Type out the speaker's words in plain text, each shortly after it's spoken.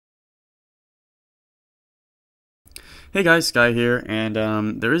Hey guys, Sky here,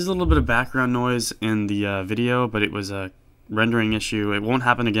 and there is a little bit of background noise in the video, but it was a rendering issue. It won't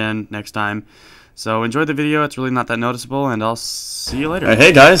happen again next time. So enjoy the video, it's really not that noticeable, and I'll see you later.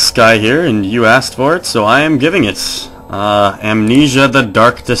 Hey guys, Sky here, and you asked for it, so I am giving it. Amnesia The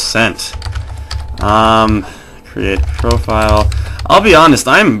Dark Descent. Create profile. I'll be honest,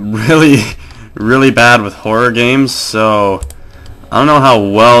 I'm really bad with horror games, so I don't know how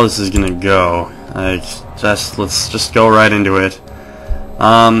well this is gonna go. Let's just go right into it.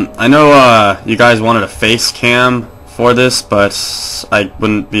 I know you guys wanted a face cam for this, but I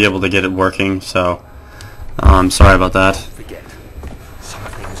wouldn't be able to get it working, so I'm sorry about that. Forget. Some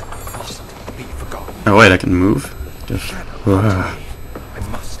things mustn't be forgotten. Oh wait, I can move. I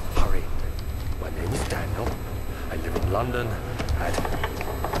must hurry. My name is Daniel. I live in London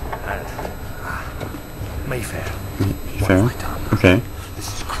at Mayfair. Fair. What have I done? Okay. This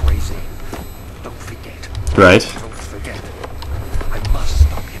is crazy. Don't forget. Right. Don't forget. I must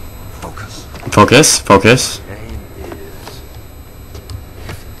stop him. Focus. Focus. Name is...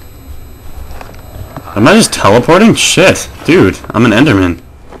 Am I just teleporting? Shit. Dude, I'm an Enderman.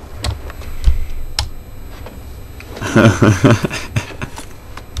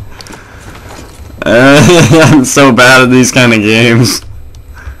 I'm so bad at these kind of games.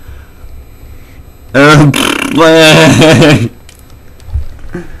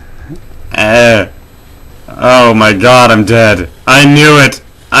 Oh my god, I'm dead. I knew it.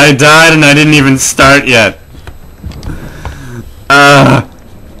 I died and I didn't even start yet. I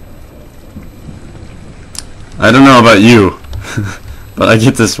don't know about you, but I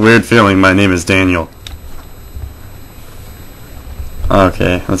get this weird feeling my name is Daniel.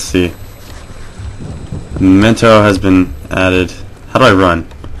 Okay, let's see. Memento has been added. How do I run?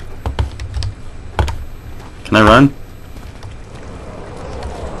 Can I run?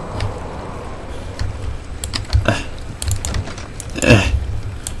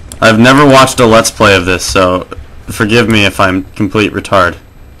 I've never watched a Let's Play of this, so forgive me if I'm complete retard.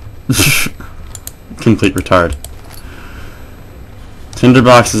 Complete retard.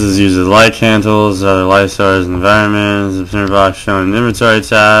 Tinderboxes is used as light candles, other light sources, environments. The tinderbox shown in the inventory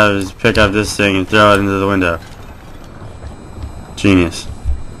tab is pick up this thing and throw it into the window. Genius.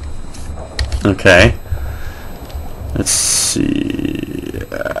 Okay. Let's see.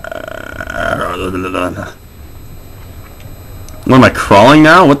 What am I crawling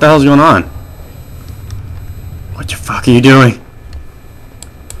now? What the hell's going on? What the fuck are you doing?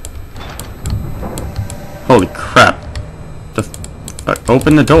 Holy crap.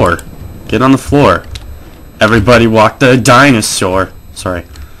 Open the door. Get on the floor. Everybody walk the dinosaur. Sorry.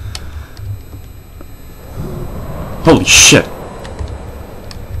 Holy shit.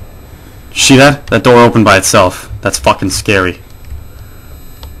 See that? That door opened by itself. That's fucking scary.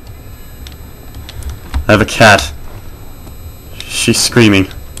 I have a cat. She's screaming.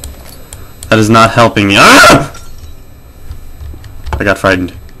 That is not helping me. Ah! I got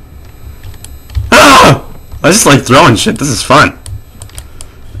frightened. Ah! I just like throwing shit. This is fun.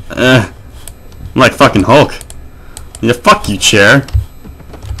 I'm like fucking Hulk. Yeah, fuck you, chair.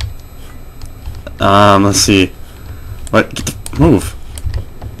 Let's see. What? Move.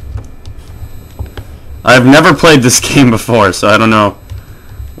 I've never played this game before, so I don't know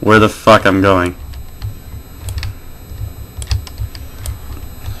where the fuck I'm going.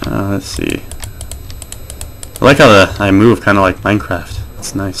 Let's see. I like how I move kind of like Minecraft.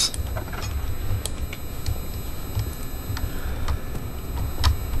 It's nice.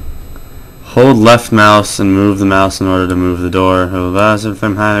 Hold left mouse and move the mouse in order to move the door.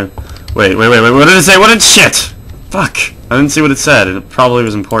 Wait, what did it say? What did shit? Fuck. I didn't see what it said, and it probably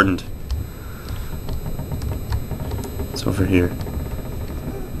was important. It's over here.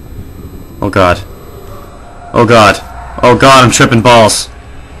 Oh god. Oh god. Oh god, I'm tripping balls.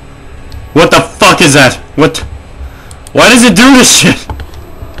 What the fuck is that? What? Why does it do this shit?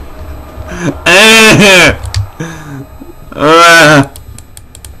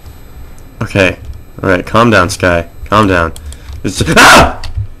 Okay. Alright, calm down, Sky. Calm down. It's just, ah!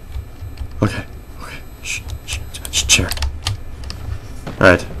 Okay. Shh. Chair.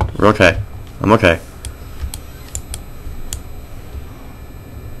 Alright, we're okay. I'm okay.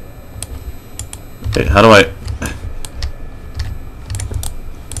 Wait, how do I...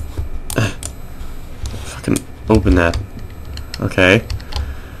 fucking open that. Okay.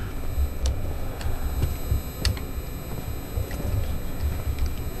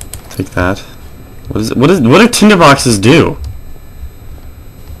 Take that. What do tinderboxes do?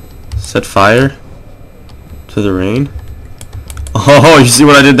 Set fire to the rain? Oh, you see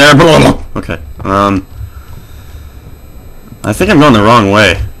what I did there? Okay. I think I'm going the wrong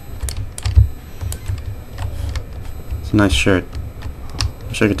way. It's a nice shirt.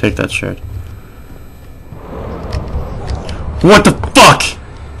 Wish I could take that shirt. What the fuck?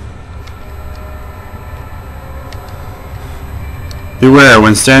 Beware,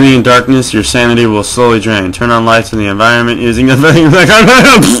 when standing in darkness, your sanity will slowly drain. Turn on lights in the environment using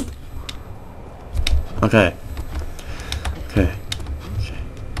the Okay. Okay.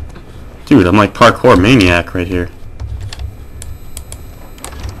 Dude, I'm like parkour maniac right here.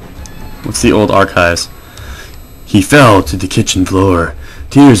 What's the old archives? He fell to the kitchen floor.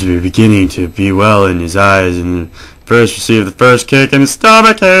 Tears were beginning to be well in his eyes, and first received the first kick in his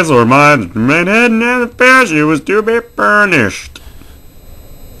stomach. His or mine remained hidden, and the parachute was to be furnished.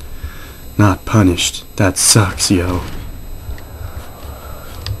 Not punished. That sucks, yo.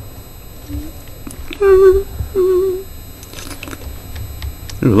 Ooh,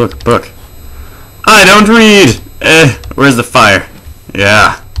 look, book. I don't read! Where's the fire?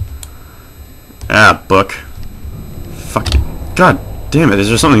 Yeah. Ah, book. Fuck you. God damn it, is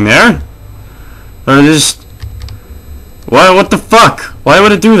there something there? Or just... Why, what the fuck? Why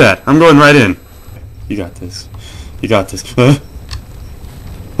would it do that? I'm going right in. You got this. You got this. What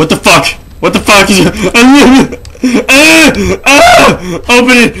the fuck? What the fuck is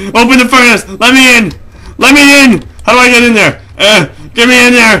Open it! Open the furnace! Let me in! Let me in! How do I get in there? Get me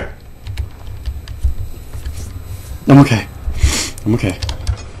in there! I'm okay. I'm okay.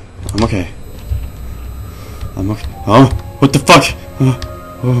 I'm okay. I'm okay. Oh, what the fuck?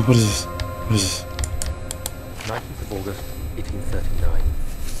 Oh, what is this? What is this? 19th of August, 1839.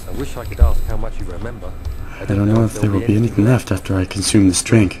 I wish I could ask how much you remember. I don't know if there will be anything left after I consume this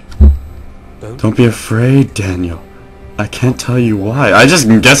drink. Don't be afraid, Daniel. I can't tell you why. I just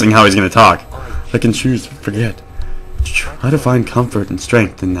am guessing how he's gonna talk. I can choose to forget. Try to find comfort and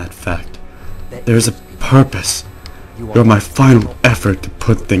strength in that fact. There is a purpose. You're my final effort to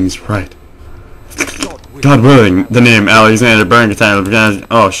put things right. God willing, the name Alexander Bernstein.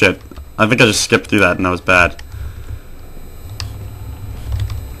 Oh shit. I think I just skipped through that and that was bad.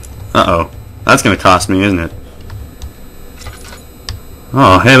 Uh-oh. That's gonna cost me, isn't it?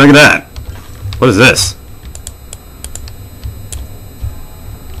 Oh, hey, look at that. What is this?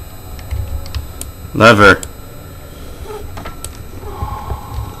 Lever.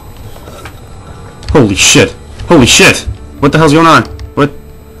 Holy shit. Holy shit. What the hell's going on? What?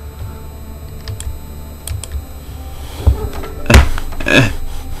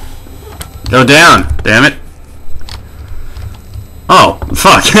 Go down, damn it. Oh,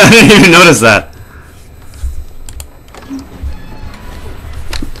 fuck. I didn't even notice that.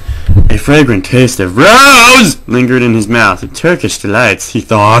 A fragrant taste of rose lingered in his mouth. The Turkish delights, he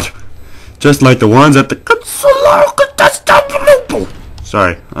thought. Just like the ones at the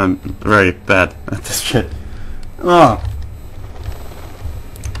Sorry, I'm very bad at this shit. Oh.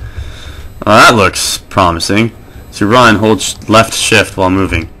 Oh, that looks promising. To run, hold left shift while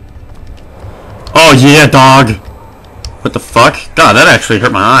moving. Oh yeah, dog! What the fuck? God, that actually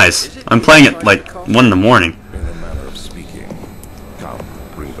hurt my eyes. I'm playing it like 1 in the morning. In a manner of speaking. Come,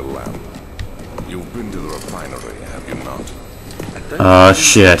 bring the lamp. You've been to the refinery, have you not? Oh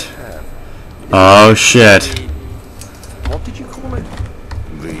shit. Oh shit. What did you call it?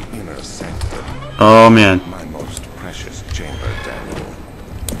 The inner sanctum. Oh man. My most precious chamber, Daniel.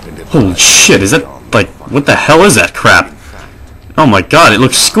 Holy shit, is that like, what the hell is that crap? Oh my god, it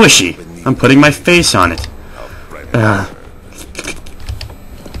looks squishy. I'm putting my face on it. Am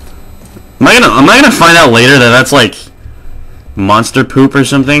I gonna find out later that that's like monster poop or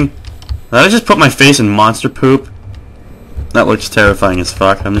something? Did I just put my face in monster poop? That looks terrifying as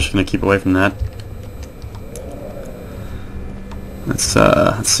fuck. I'm just gonna keep away from that. Let's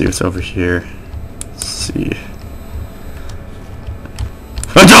see what's over here. Let's see.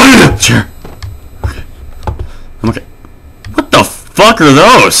 Sure. Okay. I'm okay. What the fuck are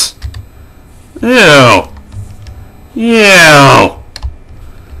those? Ew. Ew.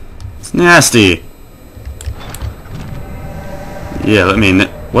 It's nasty. Yeah, I mean,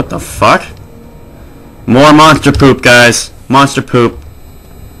 what the fuck? More monster poop, guys. Monster poop.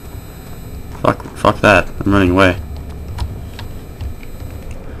 Fuck that. I'm running away.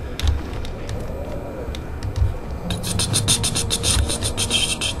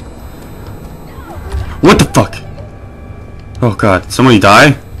 What the fuck? Oh god, somebody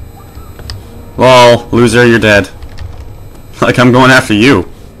die? Lol, loser, you're dead. Like I'm going after you.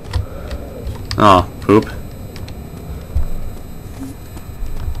 Oh, poop.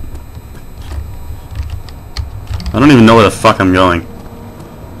 I don't even know where the fuck I'm going.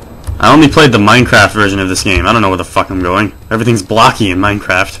 I only played the Minecraft version of this game. I don't know where the fuck I'm going. Everything's blocky in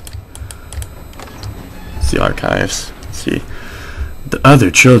Minecraft. Let's see archives. Let's see. The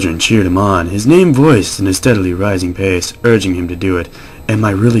other children cheered him on, his name voiced in a steadily rising pace, urging him to do it. Am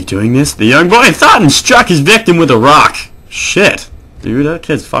I really doing this? The young boy thought and struck his victim with a rock. Shit. Dude, that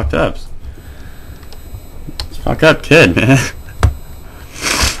kid's fucked up. It's a fucked up kid, man.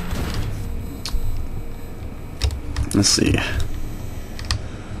 Let's see.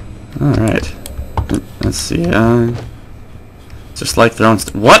 Alright. Let's see, just like throwing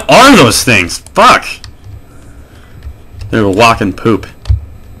what are those things? Fuck! They were walking poop.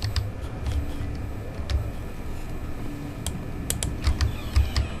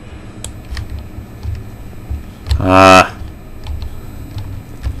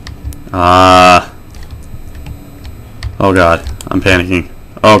 Oh god, I'm panicking.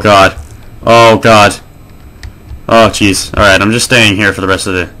 Oh god. Oh god. Oh jeez. Alright, I'm just staying here for the rest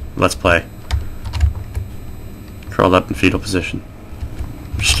of the Let's Play. Curled up in fetal position.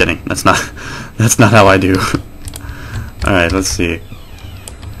 I'm just kidding. That's not how I do. Alright, let's see.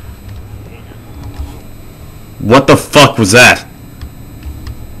 What the fuck was that?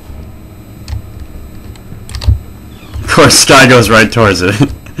 Of course, Sky goes right towards it.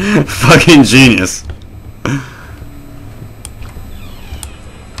 Fucking genius.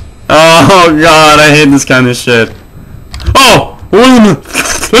 Oh god, I hate this kind of shit. Oh! Oh!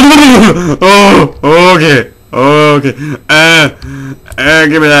 Okay. Okay.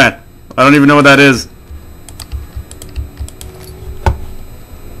 Give me that. I don't even know what that is.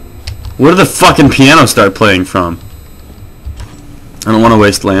 Where did the fucking piano start playing from? I don't want to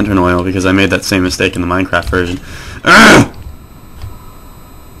waste lantern oil because I made that same mistake in the Minecraft version.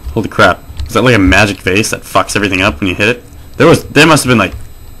 Holy crap. Is that like a magic vase that fucks everything up when you hit it? There must have been like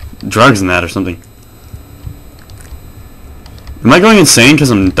drugs in that or something. Am I going insane because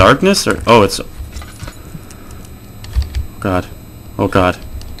I'm in darkness? Or oh, it's... God. Oh god.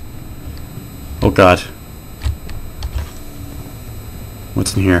 Oh god.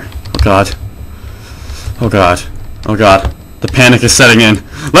 What's in here? Oh god. Oh god. Oh god. The panic is setting in.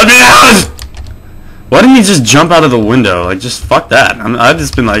 Let me out! Why didn't you just jump out of the window? Like, just fuck that. I've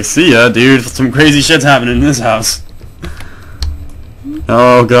just been like, see ya, dude. Some crazy shit's happening in this house.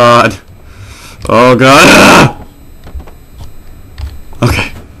 Oh god. Oh god. Ah!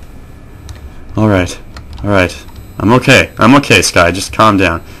 Okay. Alright. Alright. I'm okay. I'm okay, Sky. Just calm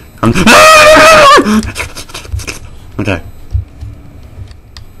down. Okay.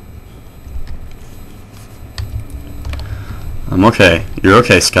 I'm okay. You're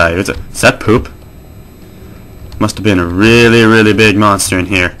okay, Sky. Is that poop? Must have been a really, really big monster in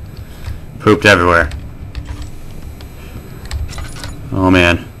here. Pooped everywhere. Oh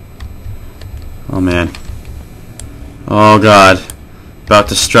man. Oh man. Oh god. About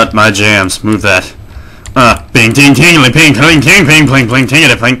to strut my jams. Move that. Bing, ting, tingly, ping, pling, ting, ping, pling, pling,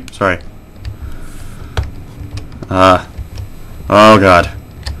 tingly, pling. Sorry. Oh god.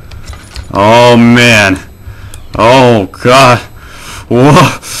 Oh man. Oh god. Whoa.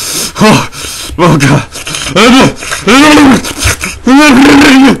 Oh god.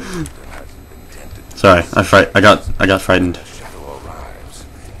 Sorry, I got frightened. Shadow arrives.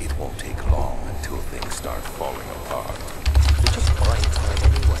 It won't take long until things start falling apart. We're just buying time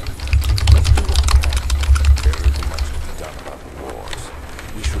anyway. Let's do it. There isn't much to be done about the wars.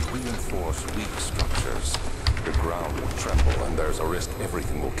 We should reinforce weak structures. The ground will tremble, and there's a risk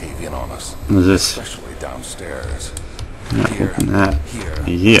everything will cave in on us. What is this? Especially downstairs. Not Here, open that. here,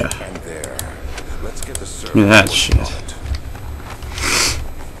 Yeah. and there. Let's get the Give me that shit.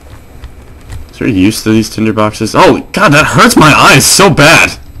 Is there use to these tinder boxes? Oh god, that hurts my eyes so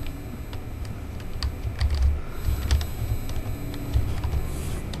bad.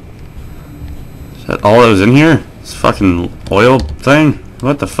 Is that all that was in here? This fucking oil thing?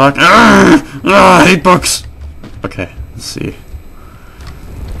 What the fuck? I hate books. Okay, let's see.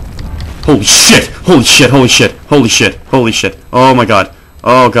 Holy shit! Holy shit! Holy shit! Holy shit! Holy shit! Oh my god!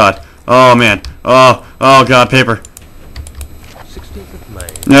 Oh god! Oh man! Oh god! Paper! 16th of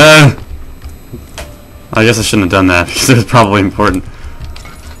May. I guess I shouldn't have done that because it was probably important.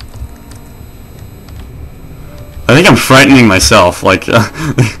 I think I'm frightening myself. Like,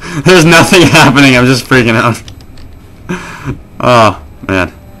 there's nothing happening. I'm just freaking out. Oh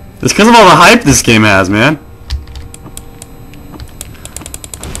man! It's because of all the hype this game has, man.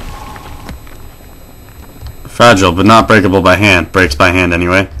 Fragile, but not breakable by hand. Breaks by hand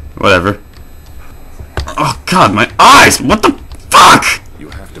anyway. Whatever. Oh god, my eyes! What the fuck? You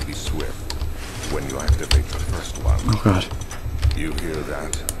have to be swift when you activate the first one. Oh god. You hear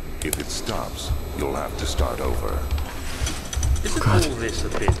that? If it stops, you'll have to start over. Isn't God. all this a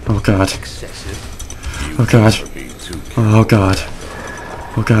bit Oh god. excessive? You Oh god. never be too careful. Oh god.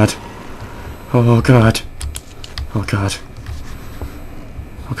 Oh god. Oh god. Oh god.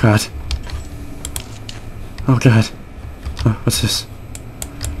 Oh god. Oh god. Oh, what's this?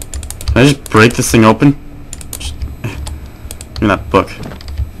 Can I just break this thing open? Just, give me that book.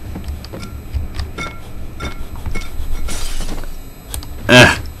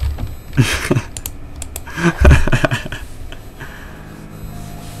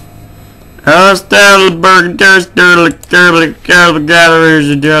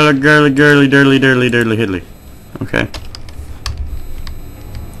 Okay.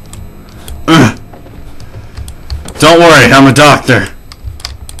 Don't worry, I'm a doctor.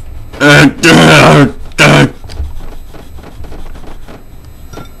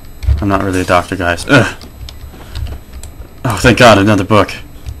 I'm not really a doctor, guys. Oh, thank God, another book.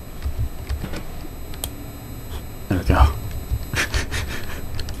 There we go.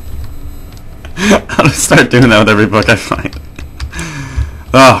 I'll just start doing that with every book I find.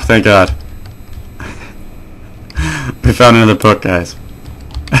 Oh, thank God. We found another book, guys.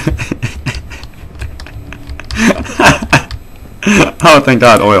 Oh, thank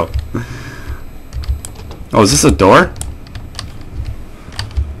God, oil. Oh, is this a door?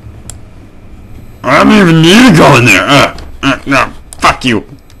 I don't even need to go in there. No, fuck you.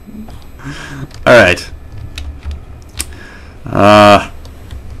 Alright. Oh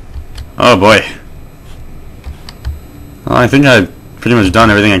boy. Well, I think I've pretty much done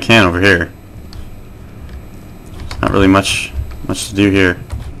everything I can over here. Not really much to do here.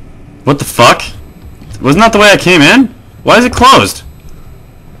 What the fuck? Wasn't that the way I came in? Why is it closed?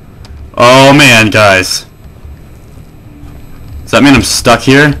 Oh man, guys. Does that mean I'm stuck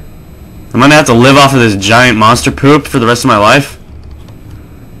here? I'm gonna have to live off of this giant monster poop for the rest of my life?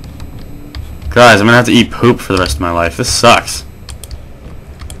 Guys, I'm gonna have to eat poop for the rest of my life. This sucks.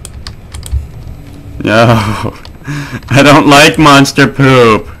 No. I don't like monster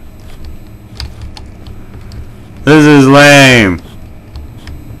poop. This is lame.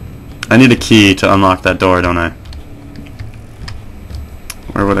 I need a key to unlock that door, don't I?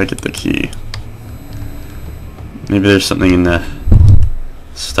 Where would I get the key? Maybe there's something in the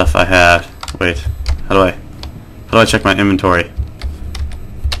stuff I have. Wait, how do I check my inventory?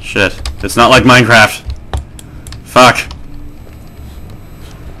 Shit, it's not like Minecraft. Fuck.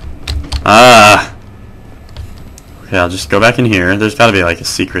 Okay, I'll just go back in here. There's gotta be like a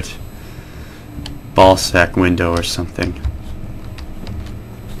secret ball sack window or something.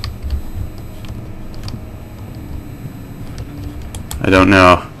 I don't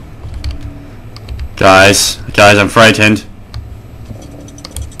know. Guys, I'm frightened.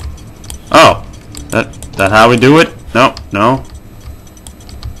 Oh, that how we do it? No.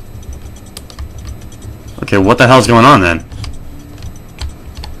 Okay, what the hell's going on then?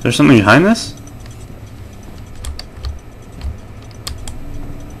 There's something behind this?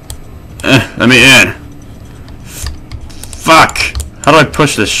 Let me in. Fuck! How do I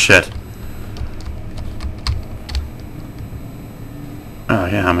push this shit? Oh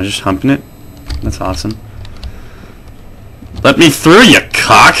yeah, am I just humping it? That's awesome. Let me through, you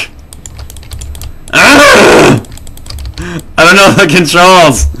cock! Ah! I don't know the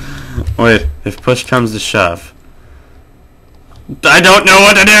controls! Wait, if push comes to shove. I don't know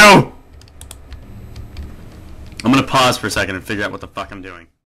what to do! I'm gonna pause for a second and figure out what the fuck I'm doing.